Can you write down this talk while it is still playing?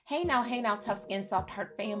Hey now, Tough Skin, Soft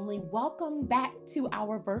Heart family. Welcome back to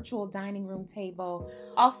our virtual dining room table,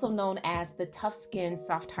 also known as the Tough Skin,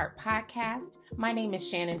 Soft Heart podcast. My name is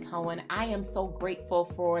Shannon Cohen. I am so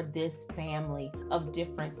grateful for this family of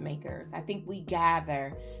difference makers. I think we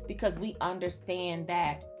gather because we understand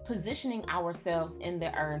that positioning ourselves in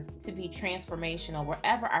the earth to be transformational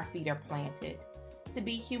wherever our feet are planted, to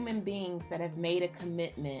be human beings that have made a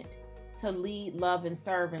commitment to lead, love, and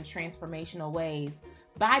serve in transformational ways,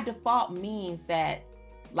 by default means that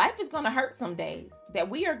life is going to hurt some days, that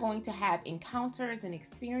we are going to have encounters and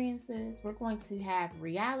experiences. We're going to have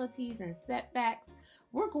realities and setbacks.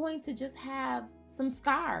 We're going to just have some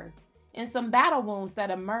scars and some battle wounds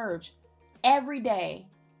that emerge every day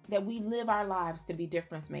that we live our lives to be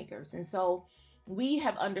difference makers. And so we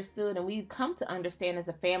have understood and we've come to understand as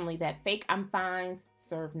a family that fake I'm fines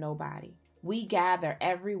serve nobody. We gather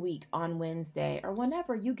every week on Wednesday or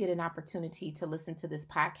whenever you get an opportunity to listen to this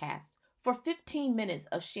podcast for 15 minutes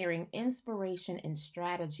of sharing inspiration and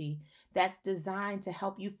strategy that's designed to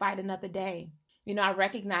help you fight another day. You know, I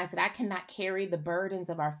recognize that I cannot carry the burdens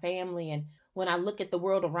of our family. And when I look at the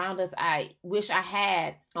world around us, I wish I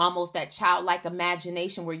had almost that childlike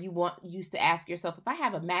imagination where you used to ask yourself, if I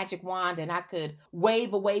have a magic wand and I could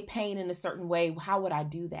wave away pain in a certain way, how would I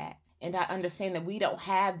do that? And I understand that we don't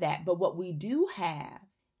have that, but what we do have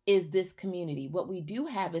is this community. What we do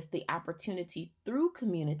have is the opportunity through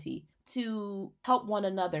community to help one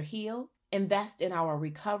another heal, invest in our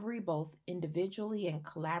recovery, both individually and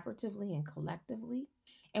collaboratively and collectively.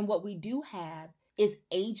 And what we do have is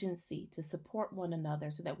agency to support one another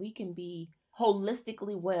so that we can be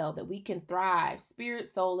holistically well, that we can thrive, spirit,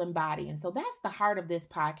 soul, and body. And so that's the heart of this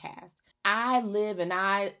podcast. I live and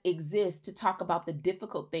I exist to talk about the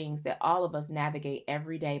difficult things that all of us navigate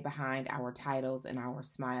every day behind our titles and our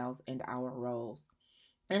smiles and our roles.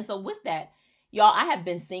 And so with that, y'all, I have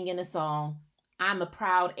been singing a song. I'm a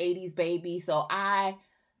proud 80s baby, so I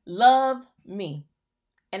love me.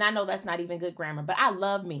 And I know that's not even good grammar, but I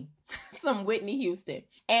love me. Some Whitney Houston.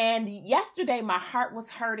 And yesterday, my heart was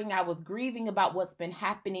hurting. I was grieving about what's been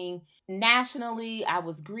happening nationally. I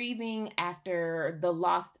was grieving after the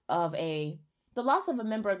loss of a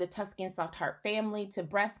member of the Tough Skin Soft Heart family to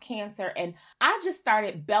breast cancer. And I just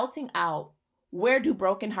started belting out "Where Do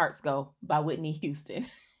Broken Hearts Go" by Whitney Houston.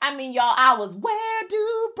 I mean, y'all, I was, where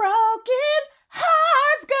do broken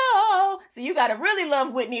hearts go? So you got to really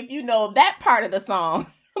love Whitney if you know that part of the song.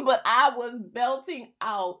 But I was belting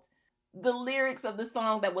out the lyrics of the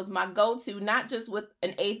song that was my go-to, not just with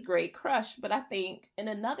an 8th grade crush, but I think in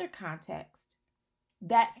another context,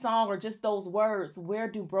 that song or just those words, "Where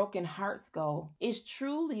do broken hearts go," is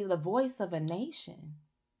truly the voice of a nation.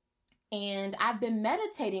 And I've been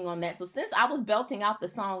meditating on that. So since I was belting out the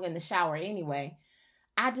song in the shower anyway,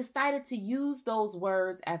 I decided to use those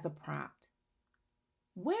words as a prompt.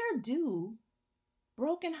 Where do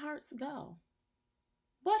broken hearts go?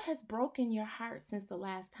 What has broken your heart since the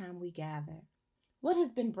last time we gathered? What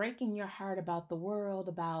has been breaking your heart about the world,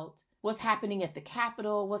 about what's happening at the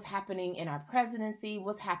Capitol, what's happening in our presidency,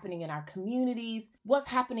 what's happening in our communities, what's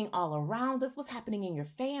happening all around us, what's happening in your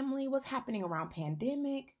family, what's happening around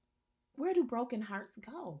pandemic? Where do broken hearts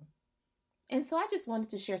go? And so I just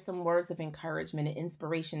wanted to share some words of encouragement and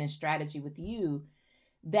inspiration and strategy with you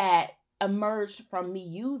that emerged from me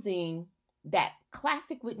using that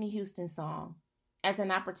classic Whitney Houston song as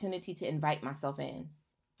an opportunity to invite myself in.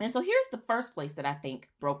 And so here's the first place that I think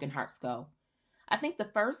broken hearts go. I think the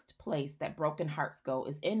first place that broken hearts go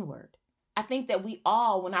is inward. I think that we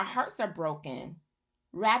all, when our hearts are broken,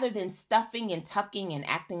 rather than stuffing and tucking and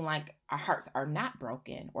acting like our hearts are not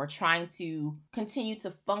broken or trying to continue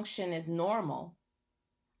to function as normal,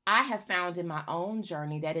 I have found in my own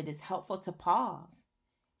journey that it is helpful to pause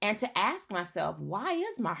and to ask myself, why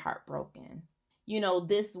is my heart broken? You know,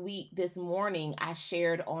 this morning, I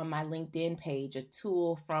shared on my LinkedIn page a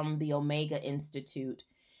tool from the Omega Institute.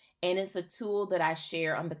 And it's a tool that I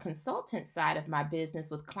share on the consultant side of my business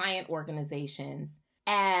with client organizations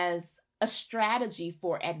as a strategy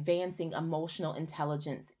for advancing emotional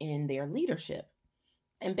intelligence in their leadership.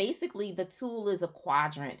 And basically, the tool is a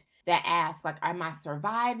quadrant that asks, like, am I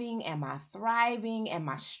surviving? Am I thriving? Am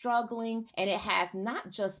I struggling? And it has not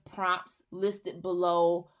just prompts listed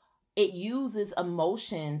below. It uses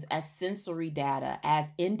emotions as sensory data,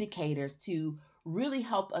 as indicators to really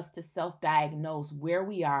help us to self-diagnose where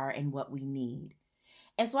we are and what we need.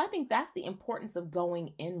 And so I think that's the importance of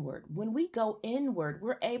going inward. When we go inward,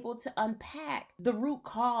 we're able to unpack the root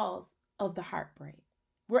cause of the heartbreak.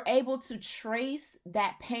 We're able to trace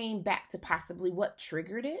that pain back to possibly what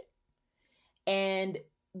triggered it and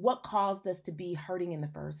what caused us to be hurting in the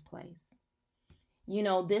first place.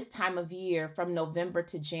 This time of year from November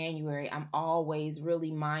to January, I'm always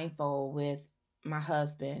really mindful with my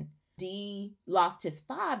husband. D lost his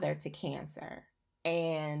father to cancer.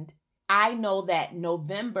 And I know that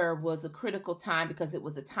November was a critical time because it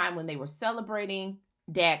was a time when they were celebrating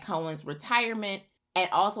Dad Cohen's retirement, and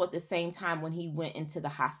also at the same time when he went into the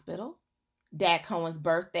hospital. Dad Cohen's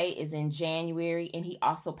birthday is in January, and he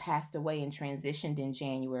also passed away and transitioned in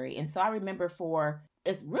January. And so I remember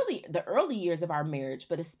it's really the early years of our marriage,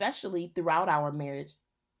 but especially throughout our marriage.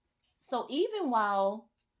 So even while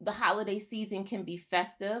the holiday season can be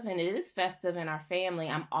festive, and it is festive in our family,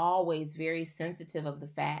 I'm always very sensitive of the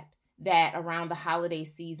fact that around the holiday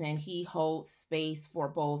season, he holds space for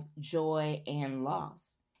both joy and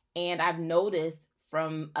loss. And I've noticed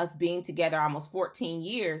from us being together almost 14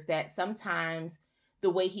 years that sometimes the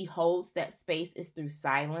way he holds that space is through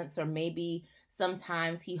silence, or maybe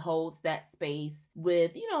sometimes he holds that space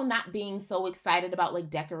with, not being so excited about like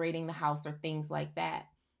decorating the house or things like that.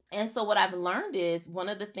 And so what I've learned is one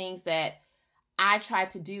of the things that I try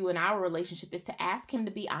to do in our relationship is to ask him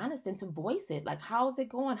to be honest and to voice it. Like, how's it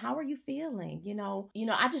going? How are you feeling?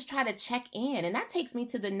 I just try to check in. And that takes me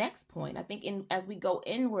to the next point. I think as we go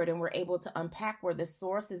inward and we're able to unpack where the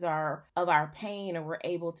sources are of our pain, or we're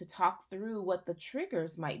able to talk through what the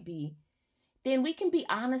triggers might be, then we can be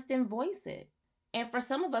honest and voice it. And for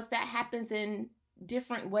some of us, that happens in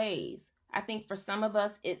different ways. I think for some of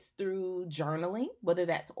us, it's through journaling, whether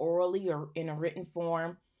that's orally or in a written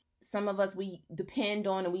form. Some of us, we depend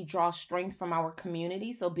on and we draw strength from our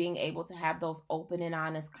community. So being able to have those open and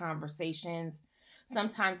honest conversations.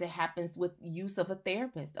 Sometimes it happens with use of a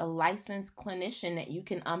therapist, a licensed clinician that you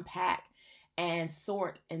can unpack and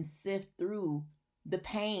sort and sift through the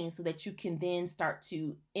pain so that you can then start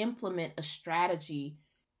to implement a strategy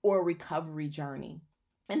or recovery journey.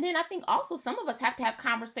 And then I think also some of us have to have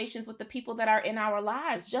conversations with the people that are in our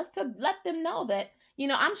lives just to let them know that,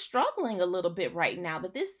 I'm struggling a little bit right now,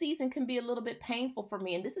 that this season can be a little bit painful for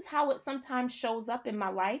me. And this is how it sometimes shows up in my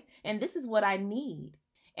life. And this is what I need.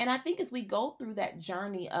 And I think as we go through that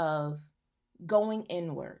journey of going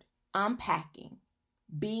inward, unpacking,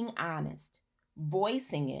 being honest,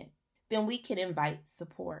 voicing it, then we can invite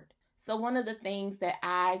support. So one of the things that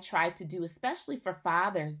I try to do, especially for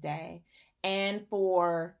Father's Day and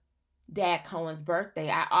for Dad Cohen's birthday,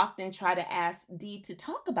 I often try to ask D to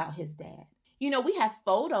talk about his dad. We have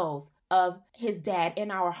photos of his dad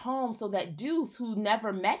in our home so that Deuce, who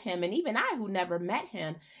never met him, and even I, who never met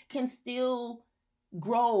him, can still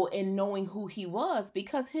grow in knowing who he was,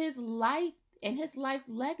 because his life and his life's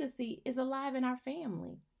legacy is alive in our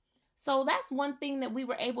family. So that's one thing that we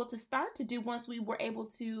were able to start to do once we were able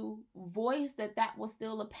to voice that was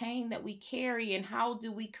still a pain that we carry. And how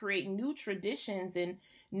do we create new traditions and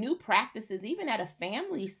new practices, even at a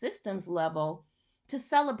family systems level, to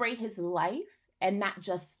celebrate his life and not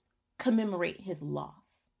just commemorate his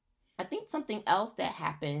loss. I think something else that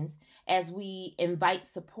happens as we invite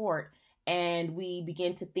support and we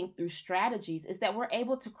begin to think through strategies is that we're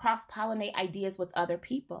able to cross-pollinate ideas with other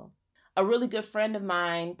people. A really good friend of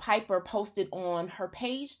mine, Piper, posted on her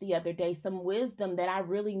page the other day some wisdom that I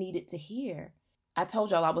really needed to hear. I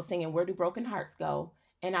told y'all I was singing Where Do Broken Hearts Go?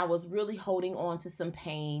 And I was really holding on to some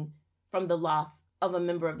pain from the loss of a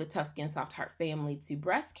member of the Tough Skin Soft Heart family to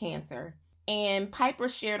breast cancer. And Piper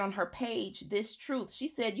shared on her page this truth. She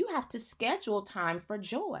said, you have to schedule time for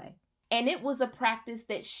joy. And it was a practice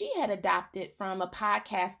that she had adopted from a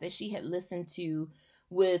podcast that she had listened to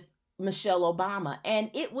with Michelle Obama.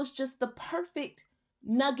 And it was just the perfect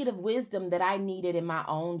nugget of wisdom that I needed in my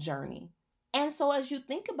own journey. And so as you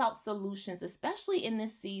think about solutions, especially in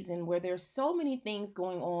this season where there's so many things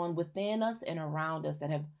going on within us and around us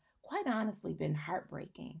that have quite honestly been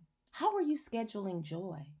heartbreaking, how are you scheduling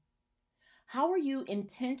joy? How are you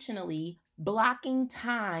intentionally blocking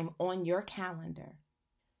time on your calendar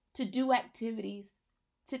to do activities,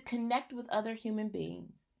 to connect with other human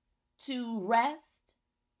beings, to rest,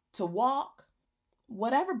 to walk,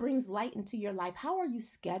 whatever brings light into your life? How are you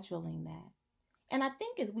scheduling that? And I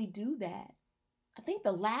think as we do that, I think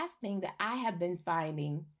the last thing that I have been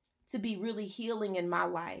finding to be really healing in my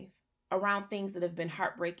life around things that have been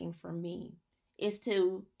heartbreaking for me is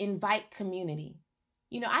to invite community.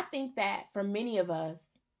 I think that for many of us,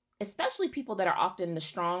 especially people that are often the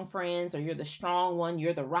strong friends, or you're the strong one,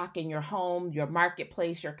 you're the rock in your home, your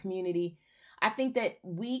marketplace, your community, I think that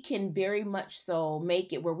we can very much so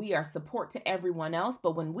make it where we are support to everyone else.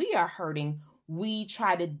 But when we are hurting, we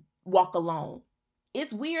try to walk alone.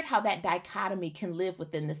 It's weird how that dichotomy can live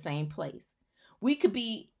within the same place. We could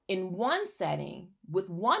be in one setting with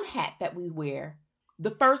one hat that we wear,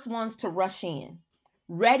 the first ones to rush in,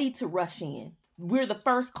 ready to rush in, we're the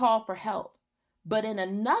first call for help. But in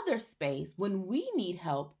another space, when we need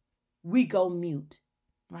help, we go mute,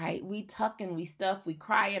 right? We tuck and we stuff, we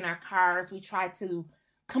cry in our cars, we try to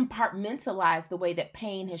compartmentalize the way that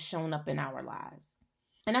pain has shown up in our lives.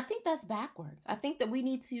 And I think that's backwards. I think that we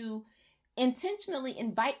need to intentionally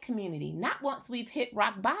invite community, not once we've hit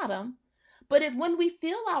rock bottom, but when we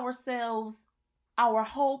feel ourselves, our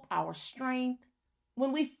hope, our strength,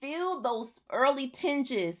 when we feel those early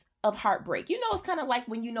tinges of heartbreak. It's kind of like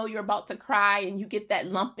when you're about to cry and you get that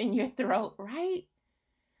lump in your throat, right?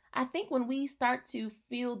 I think when we start to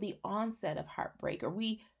feel the onset of heartbreak, or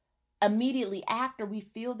we immediately after we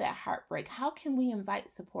feel that heartbreak, how can we invite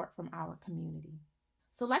support from our community?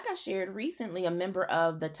 So like I shared recently, a member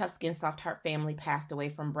of the Tough Skin Soft Heart family passed away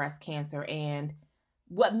from breast cancer. And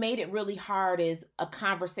what made it really hard is a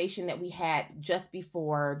conversation that we had just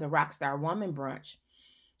before the Rockstar Woman brunch.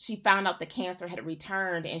 She found out the cancer had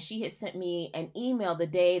returned, and she had sent me an email the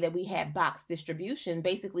day that we had box distribution,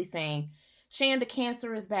 basically saying, Shan, the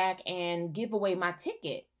cancer is back and give away my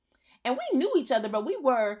ticket. And we knew each other, but we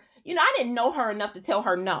were, I didn't know her enough to tell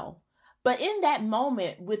her no. But in that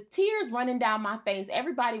moment, with tears running down my face,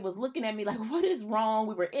 everybody was looking at me like, what is wrong?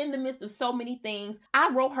 We were in the midst of so many things. I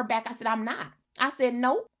wrote her back. I said, I'm not. I said,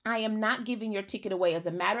 no, I am not giving your ticket away. As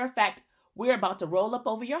a matter of fact, we're about to roll up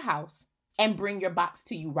over your house and bring your box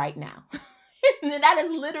to you right now. And that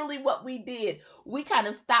is literally what we did. We kind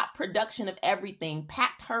of stopped production of everything,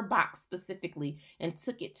 packed her box specifically, and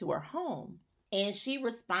took it to her home. And she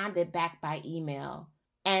responded back by email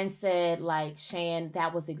and said, like, Shan,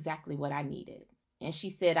 that was exactly what I needed. And she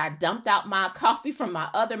said, I dumped out my coffee from my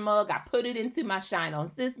other mug. I put it into my Shine On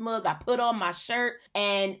Sis mug. I put on my shirt.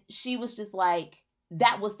 And she was just like,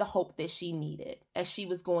 that was the hope that she needed as she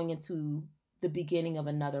was going into the beginning of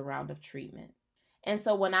another round of treatment. And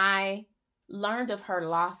so when I learned of her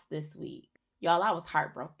loss this week, y'all, I was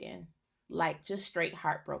heartbroken, like just straight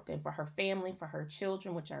heartbroken for her family, for her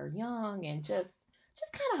children, which are young, and just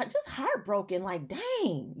heartbroken, like,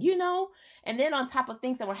 dang, and then on top of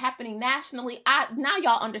things that were happening nationally, now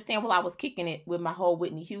y'all understand while I was kicking it with my whole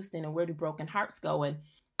Whitney Houston and Where Do Broken Hearts Go. And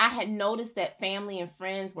I had noticed that family and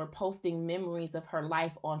friends were posting memories of her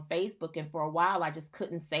life on Facebook. And for a while, I just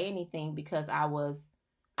couldn't say anything because I was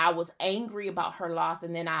angry about her loss.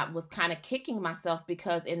 And then I was kind of kicking myself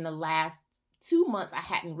because in the last 2 months, I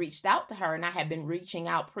hadn't reached out to her, and I had been reaching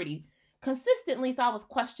out pretty consistently. So I was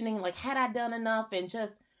questioning, like, had I done enough? And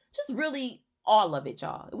just really all of it,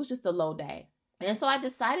 y'all. It was just a low day. And so I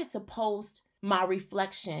decided to post my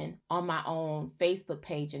reflection on my own Facebook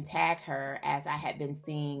page and tag her as I had been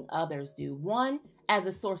seeing others do. One, as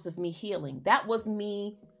a source of me healing. That was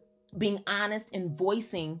me being honest and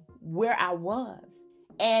voicing where I was.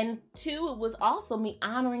 And two, it was also me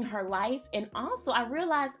honoring her life. And also I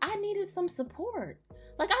realized I needed some support.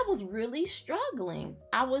 Like, I was really struggling.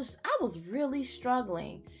 I was really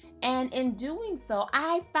struggling. And in doing so,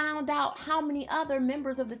 I found out how many other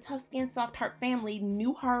members of the Tough Skin Soft Heart family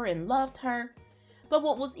knew her and loved her. But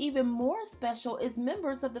what was even more special is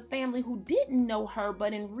members of the family who didn't know her,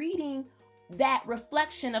 but in reading that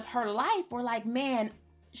reflection of her life were like, man,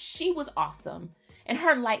 she was awesome. And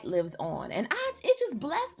her light lives on. And it just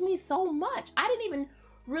blessed me so much. I didn't even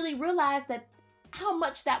really realize how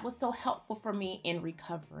much that was so helpful for me in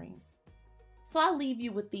recovering. So I leave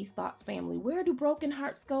you with these thoughts, family. Where do broken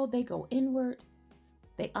hearts go? They go inward.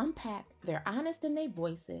 They unpack. They're honest and they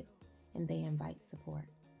voice it. And they invite support.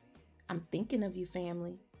 I'm thinking of you,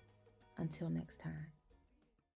 family. Until next time.